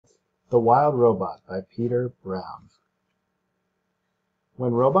THE WILD ROBOT by Peter Brown.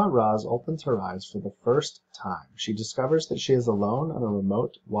 When Robot Roz opens her eyes for the first time, she discovers that she is alone on a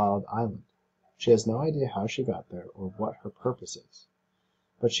remote wild island. She has no idea how she got there or what her purpose is,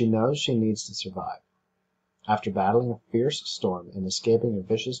 but she knows she needs to survive. After battling a fierce storm and escaping a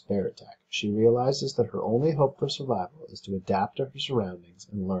vicious bear attack, she realizes that her only hope for survival is to adapt to her surroundings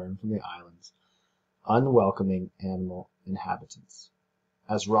and learn from the island's unwelcoming animal inhabitants.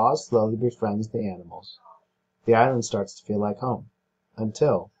 As Roz slowly befriends the animals, the island starts to feel like home,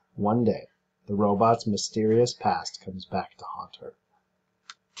 until, one day, the robot's mysterious past comes back to haunt her.